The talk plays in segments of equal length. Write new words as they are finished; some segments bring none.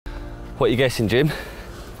What are you guessing, Jim?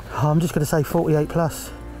 Oh, I'm just going to say 48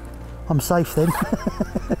 plus. I'm safe then.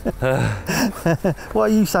 What are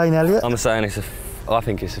you saying, Elliott? I'm saying I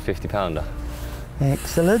think it's a 50 pounder.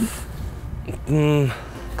 Excellent. Come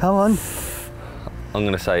on. I'm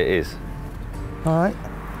going to say it is. All right.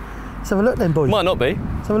 Let's have a look then, boy. Might not be.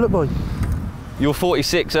 Let's have a look, boy. Your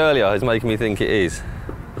 46 earlier is making me think it is.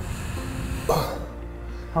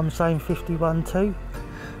 I'm saying 51 too.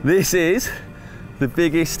 This is the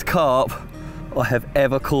biggest carp I have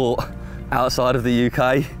ever caught outside of the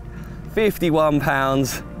UK. 51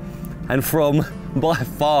 pounds, and from by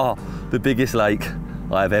far the biggest lake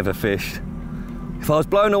I have ever fished. If I was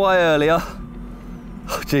blown away earlier,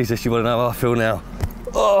 oh Jesus, you want to know how I feel now.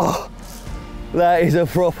 Oh, that is a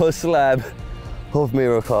proper slab of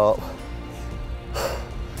mirror carp.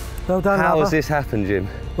 Well done, How lover. has this happened, Jim?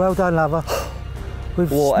 Well done, lover.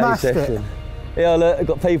 We've What smashed a session. it. Yeah, look, I've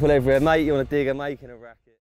got people everywhere. Mate, you want to dig a making a racket?